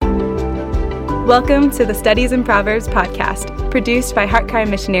Welcome to the Studies in Proverbs podcast, produced by Heartcry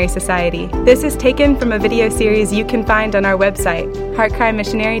Missionary Society. This is taken from a video series you can find on our website,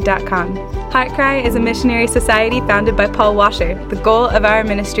 heartcrymissionary.com. Heartcry is a missionary society founded by Paul Washer. The goal of our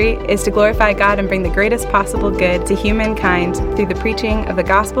ministry is to glorify God and bring the greatest possible good to humankind through the preaching of the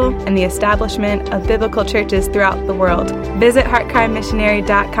gospel and the establishment of biblical churches throughout the world. Visit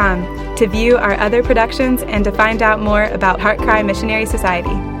heartcrymissionary.com to view our other productions and to find out more about Heartcry Missionary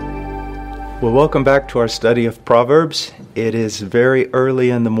Society. Well, welcome back to our study of Proverbs. It is very early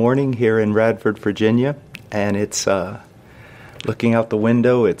in the morning here in Radford, Virginia, and it's looking out the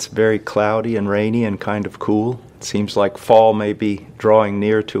window. It's very cloudy and rainy and kind of cool. It seems like fall may be drawing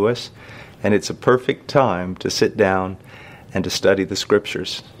near to us, and it's a perfect time to sit down and to study the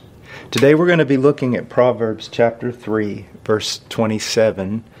Scriptures. Today we're going to be looking at Proverbs chapter 3, verse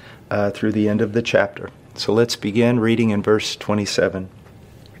 27 through the end of the chapter. So let's begin reading in verse 27.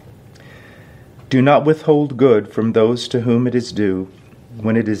 Do not withhold good from those to whom it is due,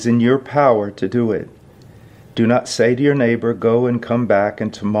 when it is in your power to do it. Do not say to your neighbor, go and come back,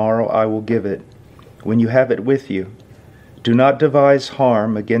 and tomorrow I will give it, when you have it with you. Do not devise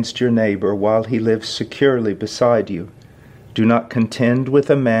harm against your neighbor while he lives securely beside you. Do not contend with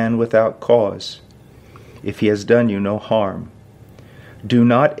a man without cause, if he has done you no harm. Do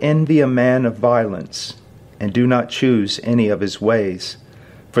not envy a man of violence, and do not choose any of his ways.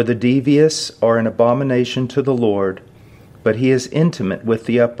 For the devious are an abomination to the Lord, but he is intimate with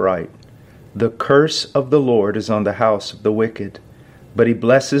the upright. The curse of the Lord is on the house of the wicked, but he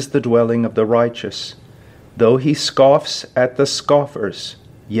blesses the dwelling of the righteous. Though he scoffs at the scoffers,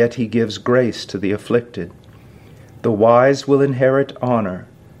 yet he gives grace to the afflicted. The wise will inherit honor,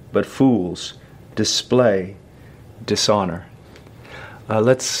 but fools display dishonor.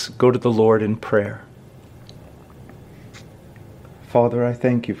 Let's go to the Lord in prayer. Father, I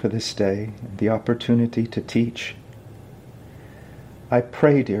thank you for this day and the opportunity to teach. I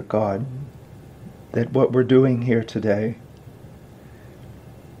pray, dear God, that what we're doing here today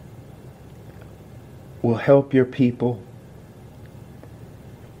will help your people,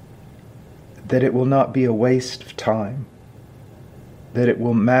 that it will not be a waste of time, that it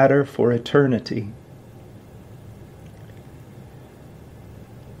will matter for eternity.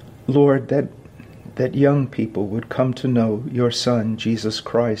 Lord, that young people would come to know your Son, Jesus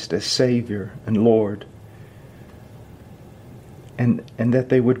Christ, as Savior and Lord, and that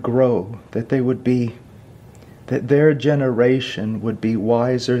they would grow, that their generation would be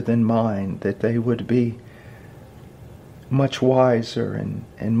wiser than mine, that they would be much wiser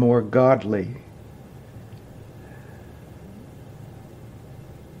and more godly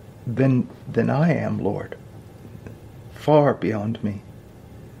than I am, Lord, far beyond me.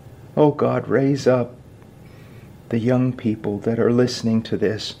 Oh God, raise up the young people that are listening to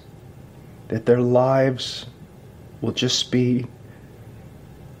this, that their lives will just be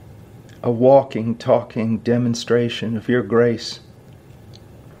a walking, talking demonstration of your grace.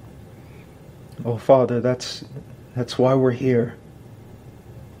 Oh Father, that's why we're here,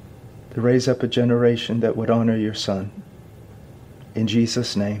 to raise up a generation that would honor your Son. In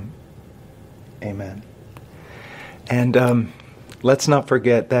Jesus' name, amen. And let's not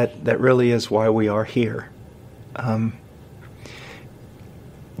forget that really is why we are here.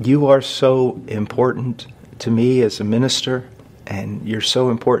 You are so important to me as a minister, and you're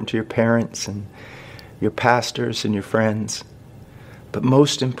so important to your parents and your pastors and your friends. But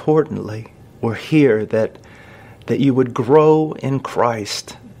most importantly, we're here that you would grow in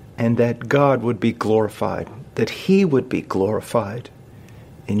Christ and that God would be glorified, that He would be glorified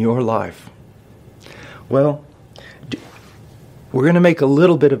in your life. Well, we're going to make a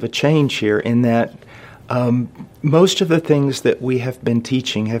little bit of a change here in that most of the things that we have been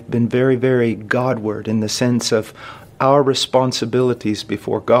teaching have been very, very Godward in the sense of our responsibilities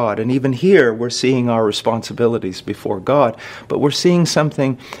before God. And even here, we're seeing our responsibilities before God, but we're seeing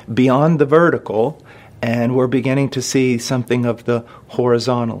something beyond the vertical, and we're beginning to see something of the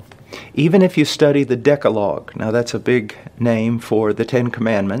horizontal. Even if you study the Decalogue, now that's a big name for the Ten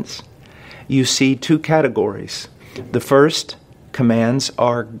Commandments, you see two categories. The first commands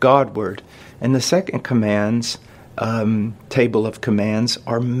are Godward, and the second commands, table of commands,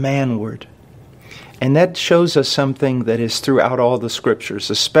 are manward. And that shows us something that is throughout all the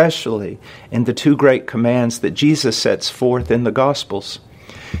Scriptures, especially in the two great commands that Jesus sets forth in the Gospels.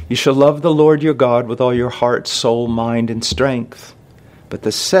 You shall love the Lord your God with all your heart, soul, mind, and strength. But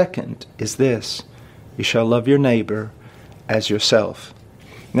the second is this: you shall love your neighbor as yourself.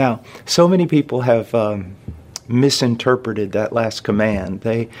 Now, so many people have misinterpreted that last command.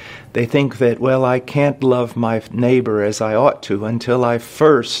 They think that, well, I can't love my neighbor as I ought to until I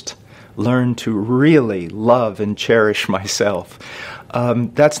first learn to really love and cherish myself.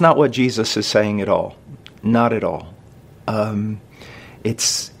 That's not what Jesus is saying at all. Not at all.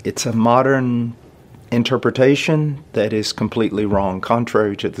 It's a modern interpretation that is completely wrong,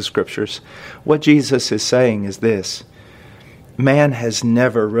 contrary to the Scriptures. What Jesus is saying is this: man has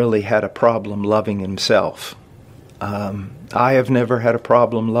never really had a problem loving himself. I have never had a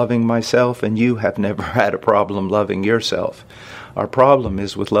problem loving myself, and you have never had a problem loving yourself. Our problem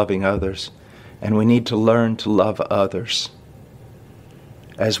is with loving others, and we need to learn to love others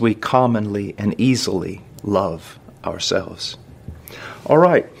as we commonly and easily love ourselves. All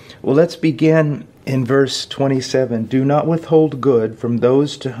right, well, let's begin in verse 27. Do not withhold good from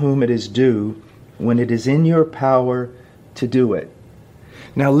those to whom it is due when it is in your power to do it.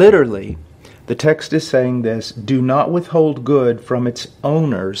 Now, literally, the text is saying this: do not withhold good from its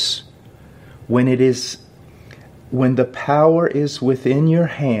owners when the power is within your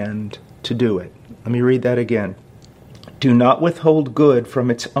hand to do it. Let me read that again. Do not withhold good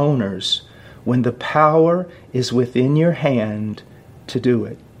from its owners when the power is within your hand to do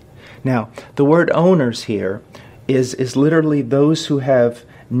it. Now, the word owners here is literally those who have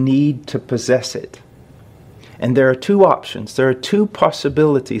need to possess it. And there are two options. There are two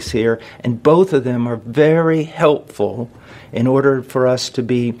possibilities here, and both of them are very helpful in order for us to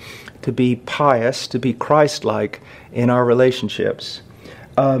be pious, to be Christ-like in our relationships.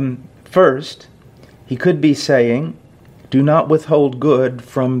 First, he could be saying, do not withhold good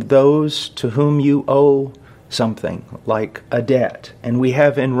from those to whom you owe something, like a debt. And we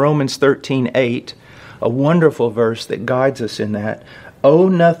have in Romans 13:8 a wonderful verse that guides us in that. Owe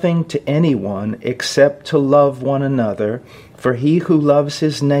nothing to anyone except to love one another, for he who loves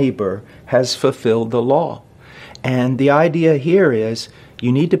his neighbor has fulfilled the law. And the idea here is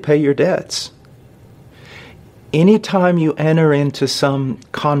you need to pay your debts. Anytime you enter into some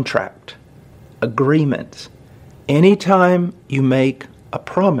contract, agreement, anytime you make a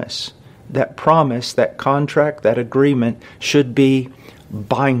promise, that contract, that agreement should be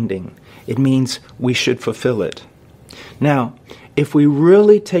binding. It means we should fulfill it. Now, if we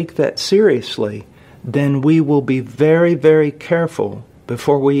really take that seriously, then we will be very, very careful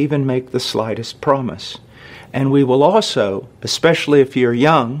before we even make the slightest promise. And we will also, especially if you're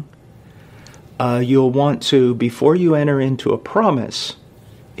young, you'll want to, before you enter into a promise,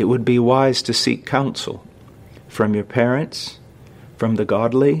 it would be wise to seek counsel from your parents, from the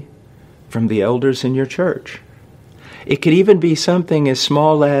godly, from the elders in your church. It could even be something as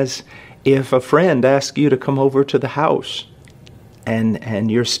small as if a friend asks you to come over to the house, and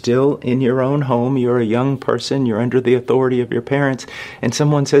you're still in your own home, you're a young person, you're under the authority of your parents, and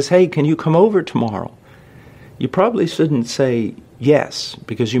someone says, hey, can you come over tomorrow? You probably shouldn't say yes,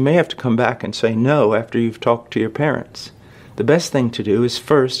 because you may have to come back and say no after you've talked to your parents. The best thing to do is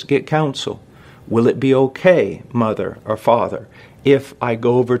first get counsel. Will it be okay, mother or father, if I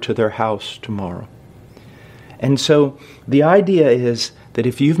go over to their house tomorrow? And so the idea is that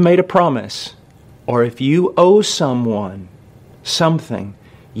if you've made a promise, or if you owe someone something,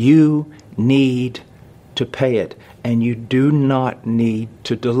 you need to pay it, and you do not need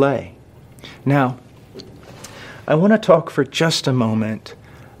to delay. Now, I want to talk for just a moment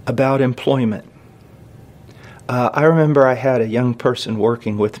about employment. I remember I had a young person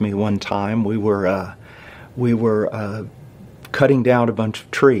working with me one time. We were cutting down a bunch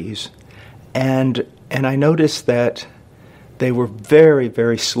of trees, and I noticed that they were very,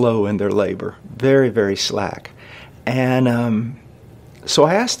 very slow in their labor, very, very slack. And so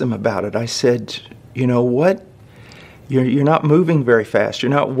I asked him about it. I said, you know what? You're not moving very fast. You're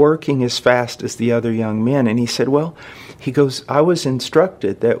not working as fast as the other young men. And he said, well, he goes, I was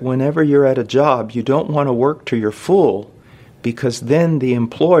instructed that whenever you're at a job, you don't want to work till you're full, because then the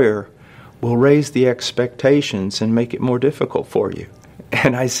employer will raise the expectations and make it more difficult for you.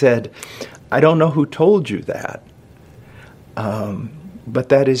 And I said, I don't know who told you that, but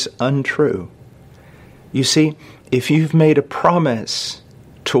that is untrue. You see, if you've made a promise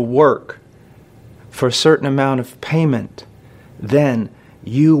to work for a certain amount of payment, then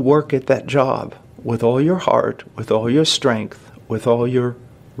you work at that job with all your heart, with all your strength, with all your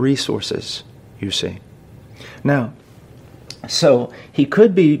resources, you see. Now, so he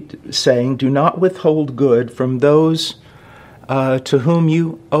could be saying, do not withhold good from those to whom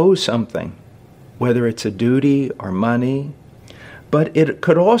you owe something, whether it's a duty or money. But it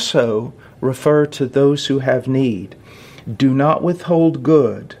could also refer to those who have need. Do not withhold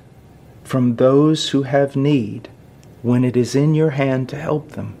good from those who have need when it is in your hand to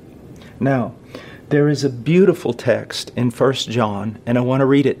help them. Now, there is a beautiful text in 1 John, and I want to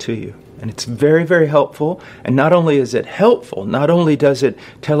read it to you. And it's very, very helpful. And not only is it helpful, not only does it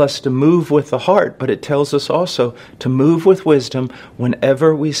tell us to move with the heart, but it tells us also to move with wisdom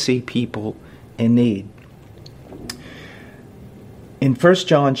whenever we see people in need. In 1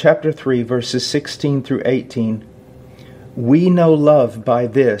 John chapter 3, verses 16 through 18, we know love by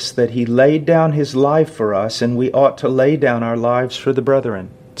this, that he laid down his life for us, and we ought to lay down our lives for the brethren.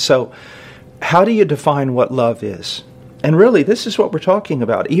 So, how do you define what love is? And really, this is what we're talking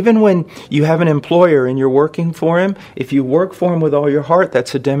about. Even when you have an employer and you're working for him, if you work for him with all your heart,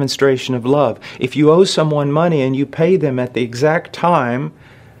 that's a demonstration of love. If you owe someone money and you pay them at the exact time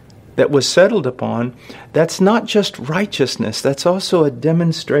that was settled upon, that's not just righteousness. That's also a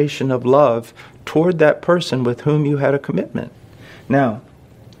demonstration of love toward that person with whom you had a commitment. Now,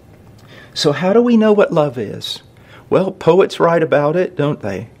 so how do we know what love is? Well, poets write about it, don't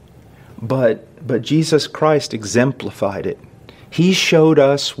they? But Jesus Christ exemplified it. He showed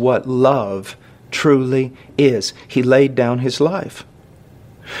us what love truly is. He laid down his life.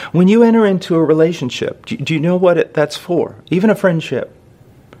 When you enter into a relationship, do you know what that's for? Even a friendship.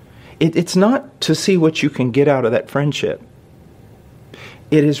 It's not to see what you can get out of that friendship.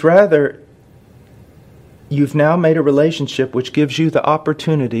 It is rather, you've now made a relationship which gives you the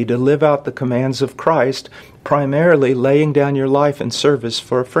opportunity to live out the commands of Christ, primarily laying down your life in service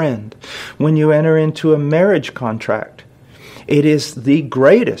for a friend. When you enter into a marriage contract, it is the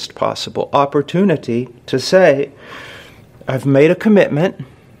greatest possible opportunity to say, I've made a commitment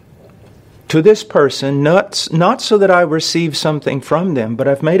to this person, not so that I receive something from them, but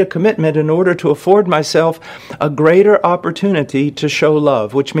I've made a commitment in order to afford myself a greater opportunity to show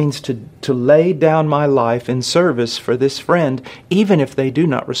love, which means to lay down my life in service for this friend, even if they do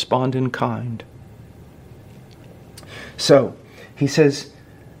not respond in kind. So, he says,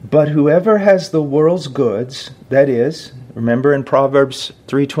 but whoever has the world's goods, that is, remember in Proverbs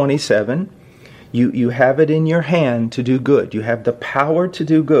 3:27, you have it in your hand to do good. You have the power to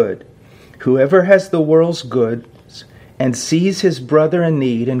do good. Whoever has the world's goods and sees his brother in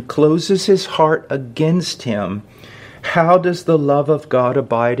need and closes his heart against him, how does the love of God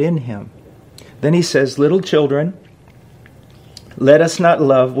abide in him? Then he says, little children, let us not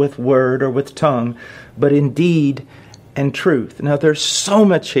love with word or with tongue, but in deed and truth. Now there's so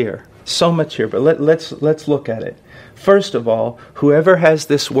much here, but let's look at it. First of all, whoever has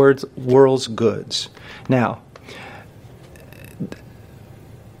this world's goods. Now,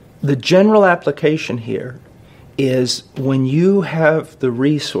 the general application here is when you have the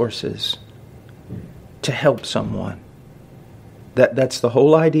resources to help someone. That's the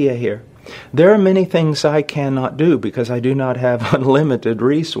whole idea here. There are many things I cannot do because I do not have unlimited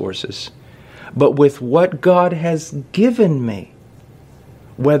resources. But with what God has given me,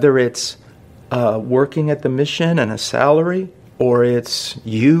 whether it's working at the mission and a salary, or it's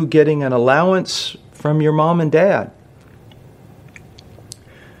you getting an allowance from your mom and dad,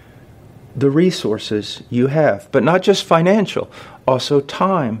 the resources you have, but not just financial, also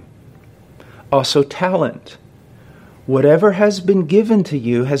time, also talent. Whatever has been given to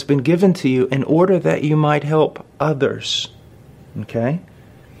you has been given to you in order that you might help others. Okay?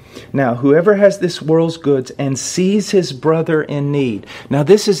 Now, whoever has this world's goods and sees his brother in need. Now,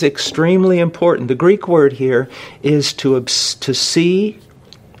 this is extremely important. The Greek word here is to see,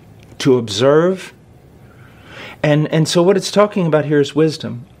 to observe. And so what it's talking about here is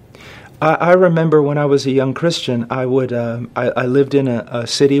wisdom. I remember when I was a young Christian, I lived in a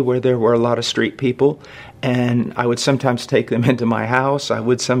city where there were a lot of street people, and I would sometimes take them into my house. I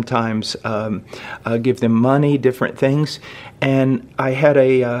would sometimes give them money, different things. And I had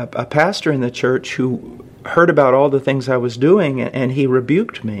a pastor in the church who heard about all the things I was doing, and he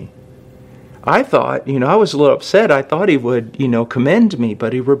rebuked me. I thought, I was a little upset. I thought he would, commend me,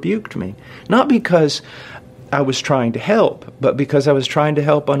 but he rebuked me. Not because I was trying to help, but because I was trying to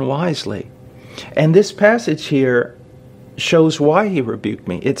help unwisely. And this passage here shows why he rebuked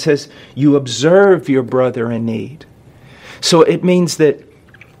me. It says, you observe your brother in need. So it means that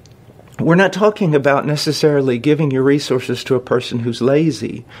we're not talking about necessarily giving your resources to a person who's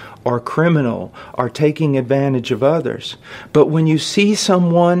lazy or criminal or taking advantage of others. But when you see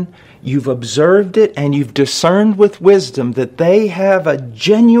someone, you've observed it and you've discerned with wisdom that they have a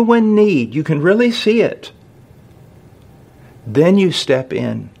genuine need. You can really see it. Then you step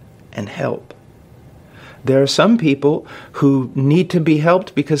in and help. There are some people who need to be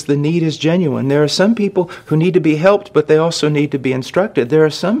helped because the need is genuine. There are some people who need to be helped, but they also need to be instructed. There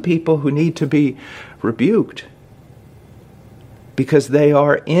are some people who need to be rebuked because they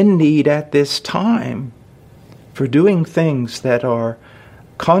are in need at this time for doing things that are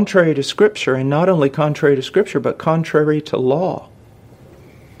contrary to Scripture, and not only contrary to Scripture, but contrary to law.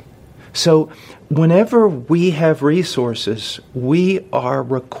 So whenever we have resources, we are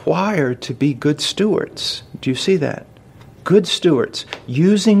required to be good stewards. Do you see that? Good stewards,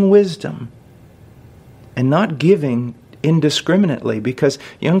 using wisdom and not giving indiscriminately. Because,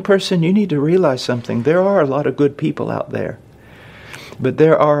 young person, you need to realize something. There are a lot of good people out there. But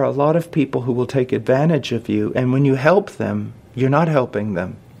there are a lot of people who will take advantage of you. And when you help them, you're not helping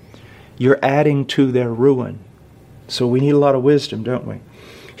them. You're adding to their ruin. So we need a lot of wisdom, don't we?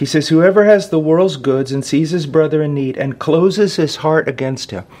 He says, whoever has the world's goods and sees his brother in need and closes his heart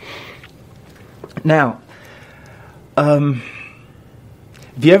against him. Now, have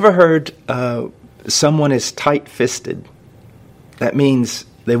you ever heard someone is tight-fisted? That means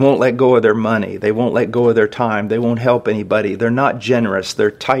they won't let go of their money. They won't let go of their time. They won't help anybody. They're not generous. They're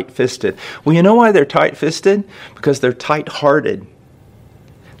tight-fisted. Well, you know why they're tight-fisted? Because they're tight-hearted.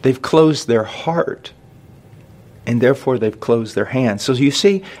 They've closed their heart. And therefore they've closed their hands. So you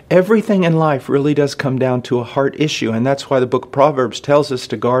see, everything in life really does come down to a heart issue. And that's why the book of Proverbs tells us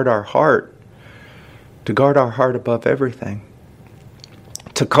to guard our heart. To guard our heart above everything.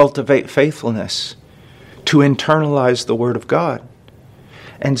 To cultivate faithfulness. To internalize the Word of God.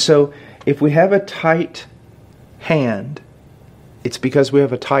 And so, if we have a tight hand, it's because we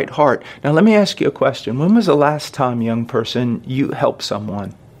have a tight heart. Now, let me ask you a question. When was the last time, young person, you helped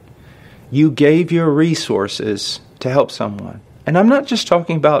someone? You gave your resources to help someone. And I'm not just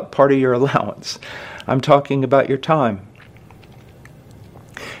talking about part of your allowance. I'm talking about your time.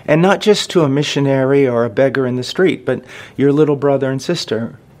 And not just to a missionary or a beggar in the street, but your little brother and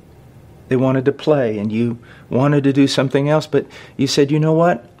sister. They wanted to play and you wanted to do something else, but you said, you know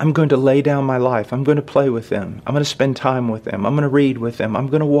what? I'm going to lay down my life. I'm going to play with them. I'm going to spend time with them. I'm going to read with them. I'm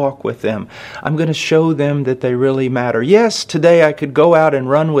going to walk with them. I'm going to show them that they really matter. Yes, today I could go out and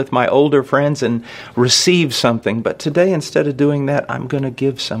run with my older friends and receive something, but today instead of doing that, I'm going to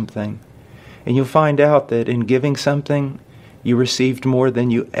give something. And you'll find out that in giving something, you received more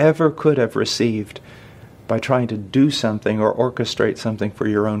than you ever could have received by trying to do something or orchestrate something for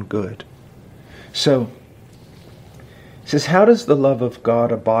your own good. So, he says, how does the love of God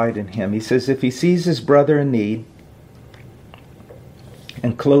abide in him? He says, if he sees his brother in need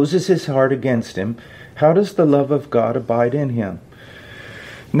and closes his heart against him, how does the love of God abide in him?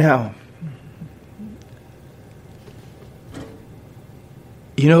 Now,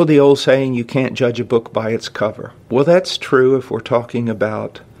 you know the old saying, you can't judge a book by its cover. Well, that's true if we're talking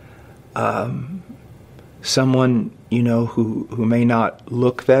about someone, who may not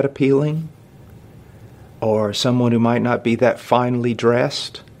look that appealing, or someone who might not be that finely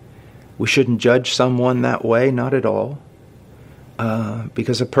dressed. We shouldn't judge someone that way, not at all.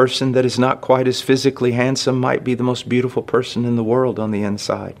 Because a person that is not quite as physically handsome might be the most beautiful person in the world on the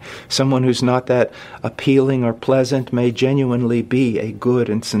inside. Someone who's not that appealing or pleasant may genuinely be a good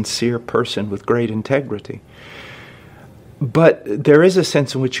and sincere person with great integrity. But there is a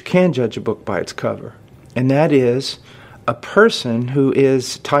sense in which you can judge a book by its cover. And that is a person who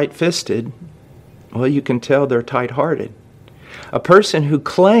is tight-fisted. Well, you can tell they're tight-hearted. A person who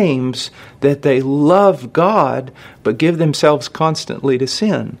claims that they love God but give themselves constantly to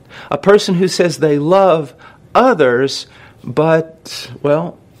sin. A person who says they love others but,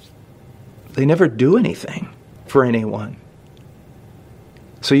 they never do anything for anyone.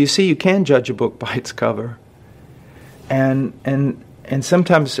 So you see, you can judge a book by its cover. And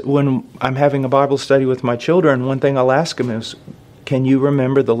sometimes when I'm having a Bible study with my children, one thing I'll ask them is, can you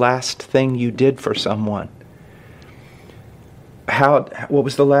remember the last thing you did for someone? What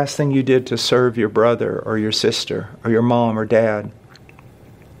was the last thing you did to serve your brother or your sister or your mom or dad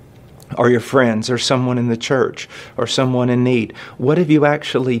or your friends or someone in the church or someone in need? What have you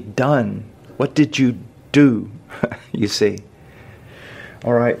actually done? What did you do? You see.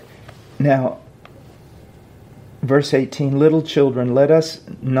 All right. Now, verse 18, little children, let us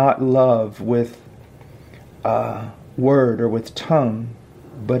not love with word or with tongue,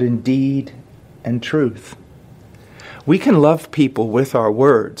 but in deed and truth. We can love people with our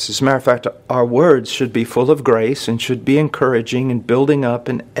words. As a matter of fact, our words should be full of grace and should be encouraging and building up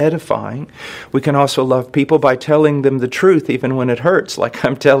and edifying. We can also love people by telling them the truth even when it hurts, like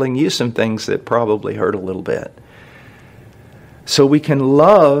I'm telling you some things that probably hurt a little bit. So we can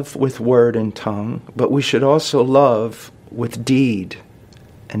love with word and tongue, but we should also love with deed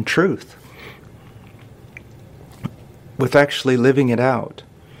and truth, with actually living it out.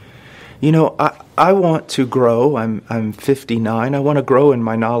 I want to grow. I'm 59. I want to grow in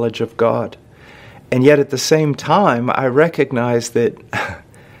my knowledge of God. And yet at the same time, I recognize that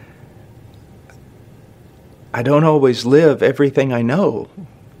I don't always live everything I know.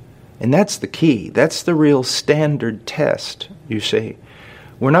 And that's the key. That's the real standard test, you see.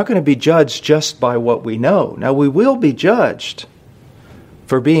 We're not going to be judged just by what we know. Now, we will be judged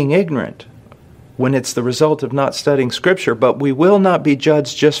for being ignorant when it's the result of not studying Scripture, but we will not be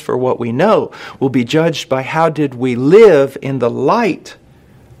judged just for what we know. We'll be judged by how did we live in the light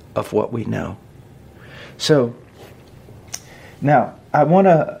of what we know. So, now, I want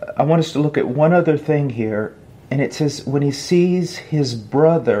us to look at one other thing here, and it says, when he sees his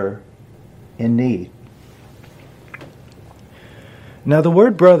brother in need. Now, the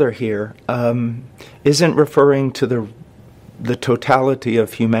word brother here isn't referring to the totality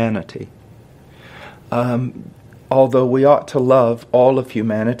of humanity. Although we ought to love all of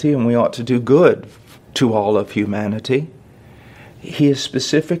humanity and we ought to do good to all of humanity, he is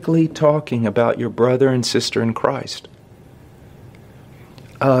specifically talking about your brother and sister in Christ.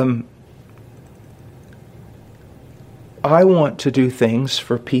 I want to do things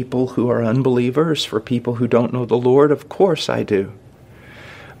for people who are unbelievers, for people who don't know the Lord. Of course I do.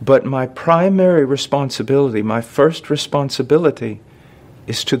 But my primary responsibility, my first responsibility,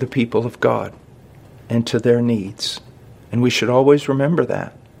 is to the people of God and to their needs. And we should always remember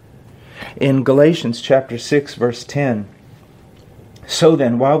that. In Galatians chapter 6, verse 10, so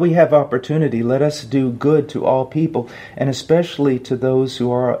then, while we have opportunity, let us do good to all people, and especially to those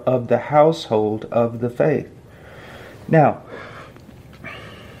who are of the household of the faith. Now,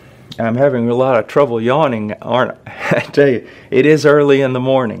 I'm having a lot of trouble yawning, aren't I? I tell you, it is early in the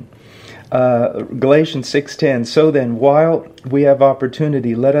morning. Galatians 6:10, so then, while we have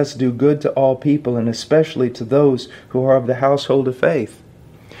opportunity, let us do good to all people, and especially to those who are of the household of faith.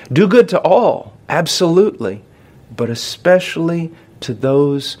 Do good to all, absolutely, but especially to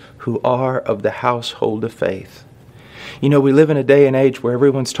those who are of the household of faith. You know, we live in a day and age where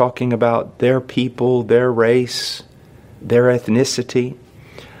everyone's talking about their people, their race, their ethnicity.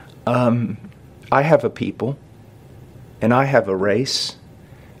 I have a people, and I have a race,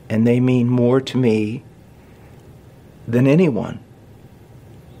 and they mean more to me than anyone.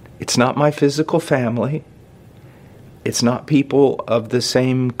 It's not my physical family. It's not people of the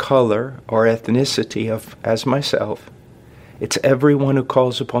same color or ethnicity as myself. It's everyone who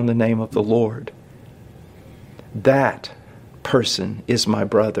calls upon the name of the Lord. That person is my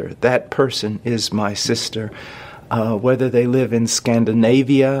brother. That person is my sister. Whether they live in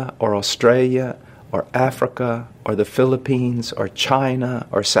Scandinavia or Australia or Africa or the Philippines or China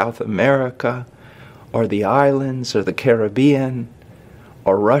or South America or the islands or the Caribbean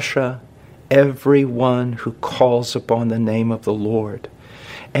or Russia, everyone who calls upon the name of the Lord.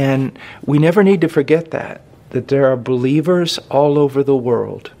 And we never need to forget that there are believers all over the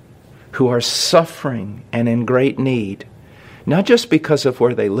world who are suffering and in great need, not just because of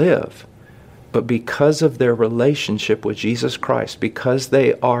where they live, but because of their relationship with Jesus Christ. Because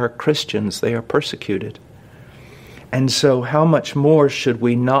they are Christians, they are persecuted. And so how much more should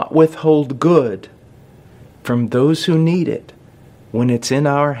we not withhold good from those who need it when it's in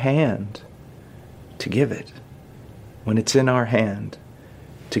our hand to give it? When it's in our hand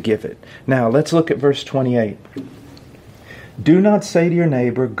to give it. Now, let's look at verse 28. Do not say to your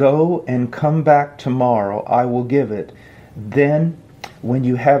neighbor, go and come back tomorrow, I will give it. Then, when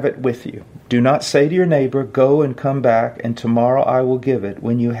you have it with you. Do not say to your neighbor, go and come back, and tomorrow I will give it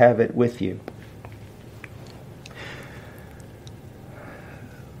when you have it with you.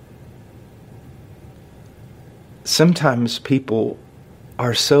 Sometimes people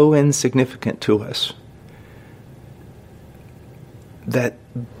are so insignificant to us that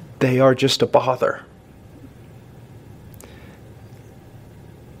they are just a bother.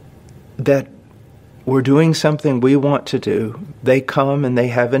 That we're doing something we want to do. They come and they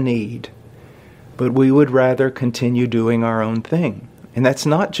have a need. But we would rather continue doing our own thing. And that's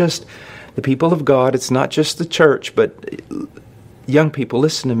not just the people of God. It's not just the church. But young people,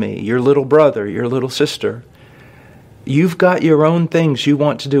 listen to me. Your little brother, your little sister. You've got your own things you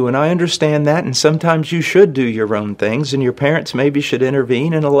want to do. And I understand that. And sometimes you should do your own things. And your parents maybe should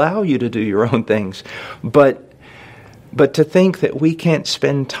intervene and allow you to do your own things. But to think that we can't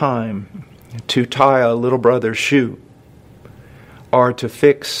spend time to tie a little brother's shoe, or to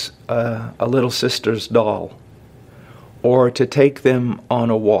fix a little sister's doll, or to take them on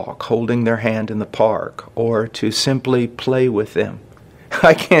a walk, holding their hand in the park, or to simply play with them.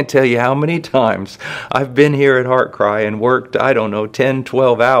 I can't tell you how many times I've been here at Heart Cry and worked, 10,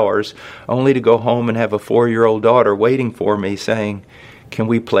 12 hours, only to go home and have a 4-year-old daughter waiting for me saying, can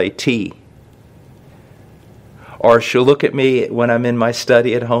we play tea? Or she'll look at me when I'm in my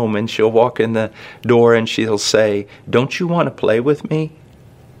study at home and she'll walk in the door and she'll say, don't you want to play with me?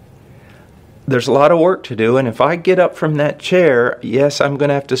 There's a lot of work to do, and if I get up from that chair, yes, I'm going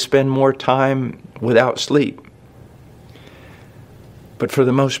to have to spend more time without sleep. But for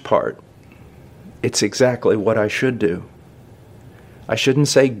the most part, it's exactly what I should do. I shouldn't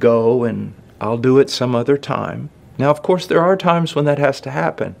say go and I'll do it some other time. Now, of course, there are times when that has to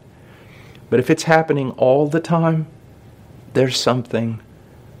happen. But if it's happening all the time, there's something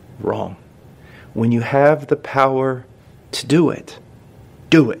wrong. When you have the power to do it,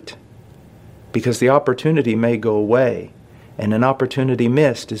 do it. Because the opportunity may go away, and an opportunity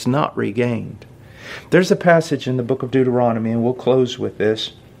missed is not regained. There's a passage in the book of Deuteronomy, and we'll close with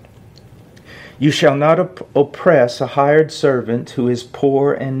this. You shall not oppress a hired servant who is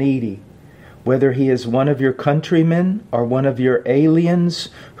poor and needy, whether he is one of your countrymen or one of your aliens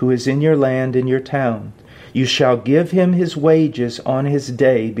who is in your land, in your town. You shall give him his wages on his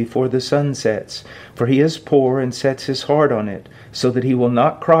day before the sun sets, for he is poor and sets his heart on it, so that he will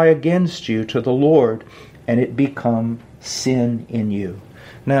not cry against you to the Lord, and it become sin in you.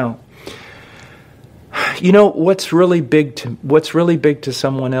 Now, you know, what's really big to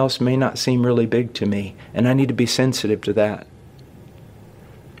someone else may not seem really big to me, and I need to be sensitive to that.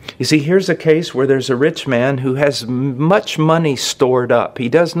 You see, here's a case where there's a rich man who has much money stored up. He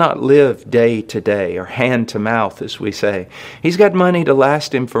does not live day to day or hand to mouth, as we say. He's got money to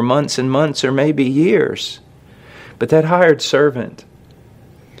last him for months and months or maybe years. But that hired servant,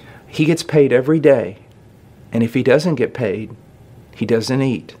 he gets paid every day. And if he doesn't get paid, he doesn't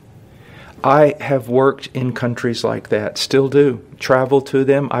eat. I have worked in countries like that, still do, travel to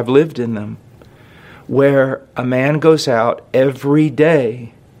them, I've lived in them, where a man goes out every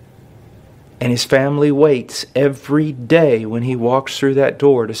day and his family waits every day when he walks through that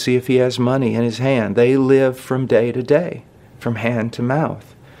door to see if he has money in his hand. They live from day to day, from hand to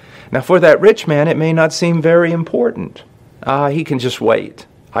mouth. Now for that rich man, it may not seem very important. He can just wait.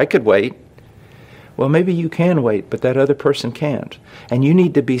 I could wait. Well, maybe you can wait, but that other person can't. And you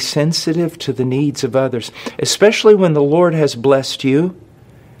need to be sensitive to the needs of others, especially when the Lord has blessed you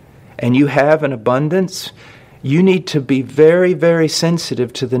and you have an abundance. You need to be very, very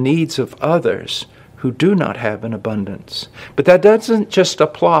sensitive to the needs of others who do not have an abundance. But that doesn't just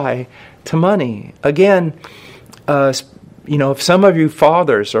apply to money. Again, if some of you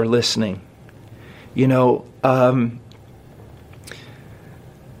fathers are listening,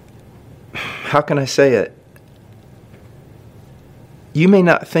 how can I say it? You may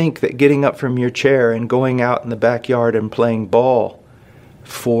not think that getting up from your chair and going out in the backyard and playing ball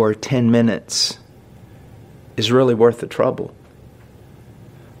for 10 minutes is really worth the trouble.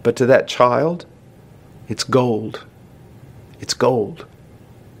 But to that child, it's gold. It's gold.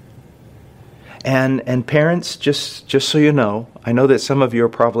 And parents, just so you know, I know that some of you are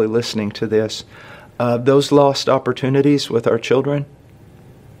probably listening to this, those lost opportunities with our children,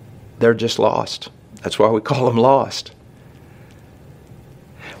 they're just lost. That's why we call them lost.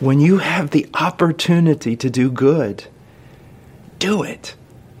 When you have the opportunity to do good, do it.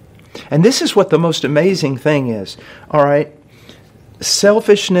 And this is what the most amazing thing is. All right,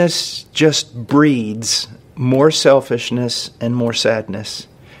 selfishness just breeds more selfishness and more sadness.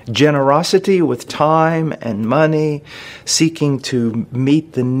 Generosity with time and money, seeking to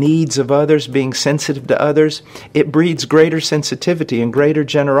meet the needs of others, being sensitive to others, it breeds greater sensitivity and greater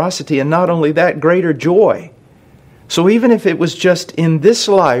generosity, and not only that, greater joy. So even if it was just in this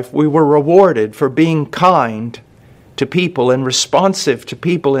life we were rewarded for being kind to people and responsive to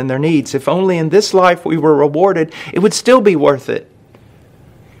people in their needs, if only in this life we were rewarded, it would still be worth it.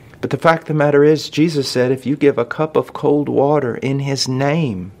 But the fact of the matter is, Jesus said, if you give a cup of cold water in His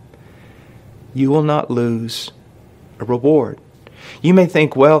name, you will not lose a reward. You may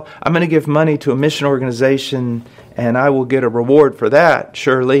think, well, I'm going to give money to a mission organization and I will get a reward for that,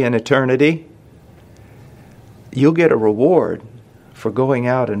 surely in eternity. You'll get a reward for going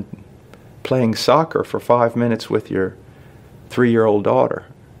out and playing soccer for 5 minutes with your 3-year-old daughter.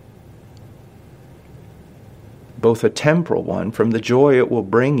 Both a temporal one, from the joy it will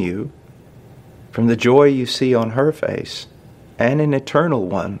bring you, from the joy you see on her face, and an eternal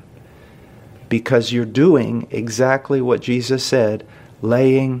one, because you're doing exactly what Jesus said,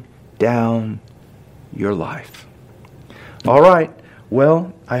 laying down your life. All right,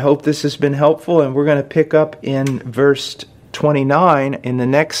 well, I hope this has been helpful, and we're going to pick up in verse 29 in the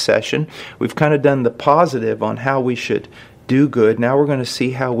next session. We've kind of done the positive on how we should do good. Now we're going to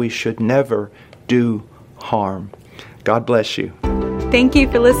see how we should never do harm. God bless you. Thank you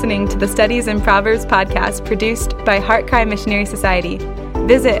for listening to the Studies in Proverbs podcast produced by Heart Cry Missionary Society.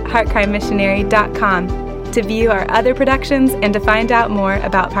 Visit heartcrymissionary.com to view our other productions and to find out more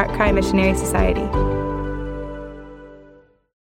about Heart Cry Missionary Society.